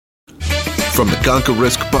From the Conquer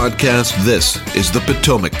Risk podcast, this is the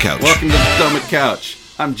Potomac Couch. Welcome to the Potomac Couch.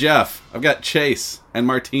 I'm Jeff. I've got Chase and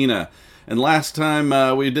Martina. And last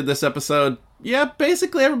time we did this episode,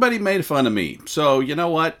 basically everybody made fun of me. So, you know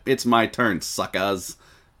what? It's my turn, suckers.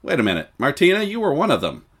 Wait a minute. Martina, you were one of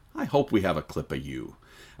them. I hope we have a clip of you.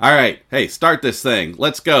 All right. Hey, start this thing.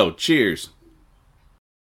 Let's go. Cheers.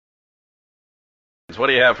 What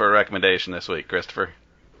do you have for a recommendation this week, Christopher?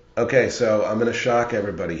 Okay, so I'm going to shock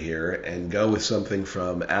everybody here and go with something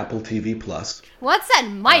from Apple TV Plus. What's that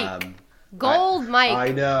mic? Gold mic. I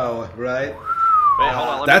know, right? Wait, hold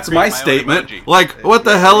on, that's my statement. Like, what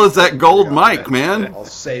the hell is that gold mic, man? I'll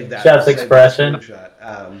save that. Jeff's expression.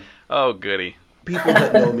 Oh, goody. People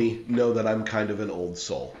that know me know that I'm kind of an old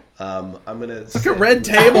soul. I'm going to look at Red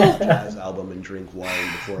Table jazz album and drink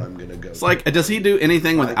wine before I'm going to go. It's like, does he do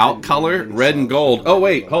anything without color? Red and gold. Oh,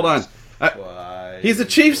 wait, hold on. He's a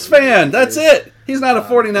Chiefs fan. That's it. He's not a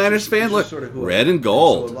 49ers fan. Look, red and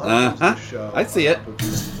gold. I see it.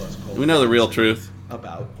 We know the real truth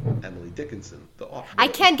about Emily Dickinson, the author. I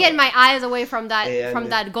can't get my eyes away from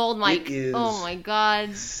that gold mic. Oh my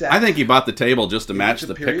god. I think he bought the table just to match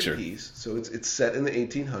the picture. Piece, so it's set in the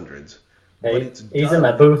 1800s. Hey, but it's he's in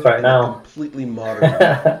that booth right now. Completely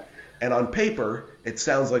modern. And on paper, it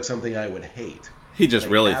sounds like something I would hate. He just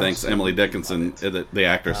really thinks Emily Dickinson, the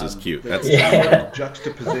actress, is cute. That's the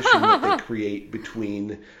juxtaposition that they create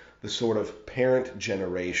between the sort of parent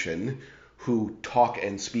generation who talk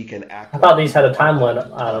and speak and act. I thought these had a time limit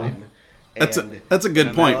on them. That's a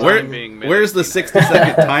good point. Where's the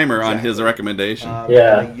 60-second timer on his recommendation?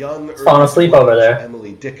 A young, falling asleep over there.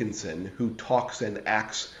 Emily Dickinson, who talks and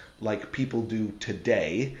acts like people do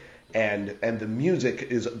today, and the music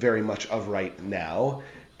is very much of right now.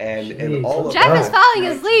 And all of Jeff is falling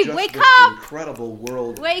asleep. Wake up! Incredible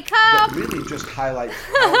world. Wake up! That really just highlights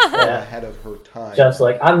how far ahead of her time. Jeff's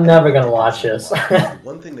like, I'm never gonna watch this.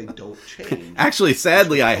 One thing they don't change. Actually,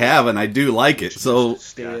 sadly, I have, and I do like it. So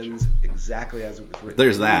stands exactly as it was written.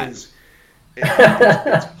 There's that.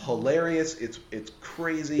 It's hilarious. It's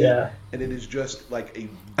crazy. Yeah. And it is just like a.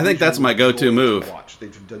 I think that's my go-to move. Watch.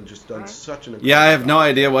 They've done such an. Yeah, I have no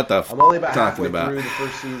idea what the. I'm only about talking halfway about through the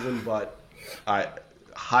first season, but I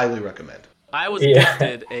highly recommend. I was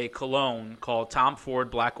gifted a cologne called Tom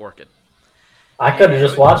Ford Black Orchid. I could have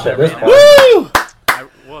just watched it this point. Woo!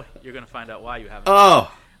 Well, you're going to find out why you haven't. Oh,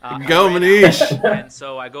 go Manish. And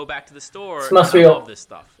so I go back to the store This must and be I love this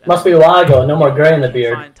stuff. Must be a while ago. No more gray in the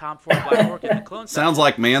beard. Find Tom Ford Black Orchid in the cologne Sounds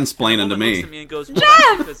like mansplaining to me. and goes,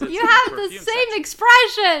 Jeff, you have the same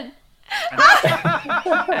expression. And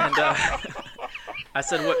I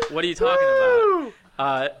said, what are you talking about?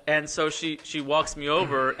 And so she walks me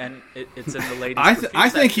over, and it's in the ladies' perfume I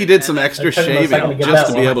think he did some extra shaving just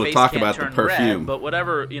to be able to talk about the perfume. Red, but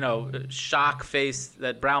whatever, shock face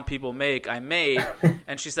that brown people make, I made.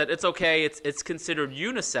 And she said, it's okay, it's considered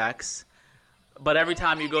unisex, but every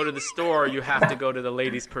time you go to the store, you have to go to the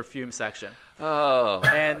ladies' perfume section. Oh.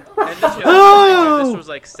 And this was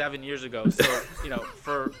like 7 years ago, so,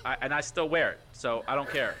 and I still wear it, so I don't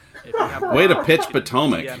care. If you have way to pitch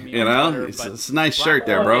Potomac, It's a nice shirt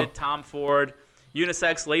there, bro. Tom Ford,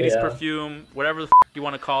 unisex, ladies' perfume, whatever the you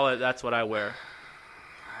want to call it, that's what I wear.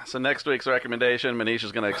 So next week's recommendation, Manish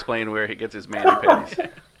is going to explain where he gets his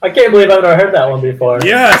mani-pedis. I can't believe I've never heard that one before.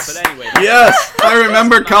 Yes, but anyway, yes, I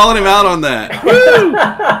remember calling him out on that. Woo!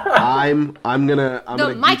 I'm gonna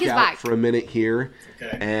geek out back for a minute here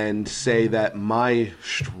and say that my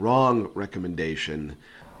strong recommendation.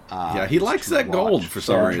 He likes that gold for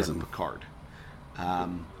some reason. Picard.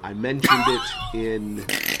 I mentioned it in,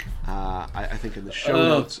 I think in the show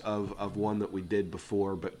notes of one that we did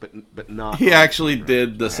before, but not. He actually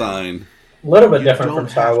did the sign. A little bit different from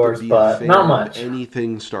Star Wars, but not much.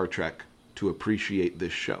 Anything Star Trek to appreciate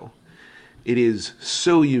this show. It is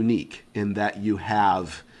so unique in that you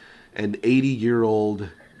have an 80-year-old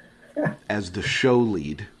as the show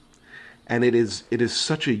lead, and it is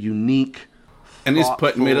such a unique. And he's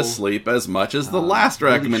putting me to sleep as much as the last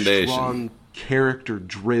recommendation. Really strong,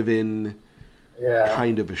 character-driven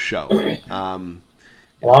kind of a show.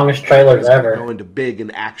 Longest trailers ever. Going to big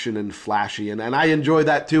and action and flashy, and I enjoy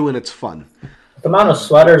that too, and it's fun. The amount of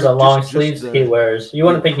sweaters and long sleeves he wears, you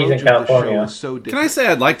wouldn't think he's in California. Can I say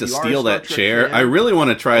I'd like to steal that chair? I really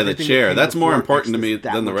want to try the chair. That's more important to me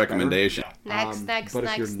than the recommendation. Next.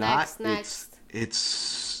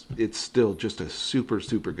 It's still just a super,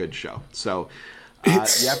 super good show. So you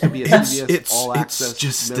have to be a CBS All Access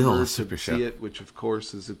just member still a super to show. see it, which of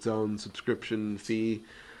course is its own subscription fee.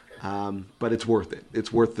 But it's worth it.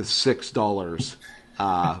 It's worth the $6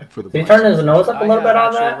 For the Did he turn his nose up a little bit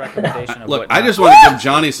on that? Look, I just want to give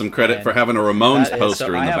Johnny some credit for having a Ramones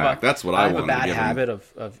poster in the back. That's what I wanted to give him. I have a bad habit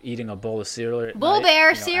of eating a bowl of cereal. Bull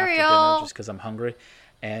Bear cereal. Just because I'm hungry.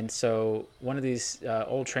 And so one of these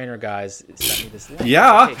old trainer guys sent me this link.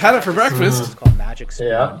 Yeah, had it for breakfast. It's called Magic Spoon.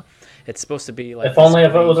 Yeah. It's supposed to be like if only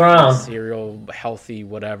if it was around. Cereal, healthy,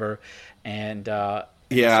 whatever. And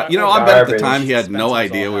yeah, you know, I bet at the time he had no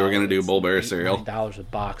idea we were going to do Bull Bear cereal. $9 a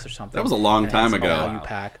box or something. That was a long time ago.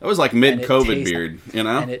 That was like mid-COVID beard, you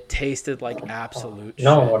know? And it tasted like absolute shit.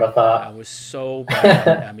 No one would have thought. I was so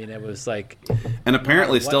bad. I mean, it was like... And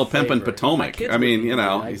apparently still pimping Potomac. I mean, you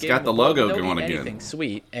know, he's got the logo going again. Anything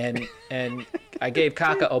sweet. And I gave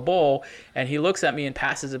Kaka a bowl, and he looks at me and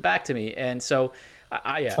passes it back to me. And so...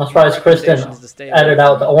 I'm surprised Kristen added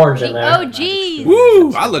out the orange in there. The OGs.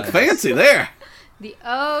 Woo! I look fancy there. The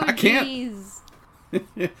OGs. I can't.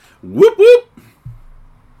 Whoop whoop.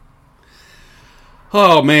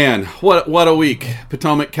 Oh man, what a week!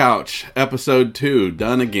 Potomac Couch, episode 2,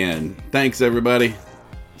 done again. Thanks everybody.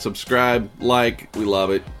 Subscribe, like, we love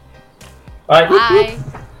it. Bye. Bye.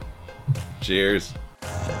 Cheers.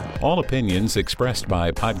 All opinions expressed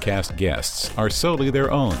by podcast guests are solely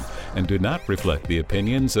their own and do not reflect the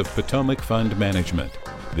opinions of Potomac Fund Management.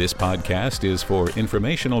 This podcast is for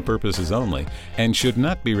informational purposes only and should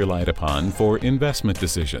not be relied upon for investment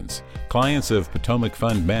decisions. Clients of Potomac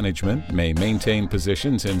Fund Management may maintain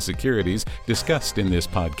positions in securities discussed in this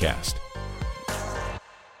podcast.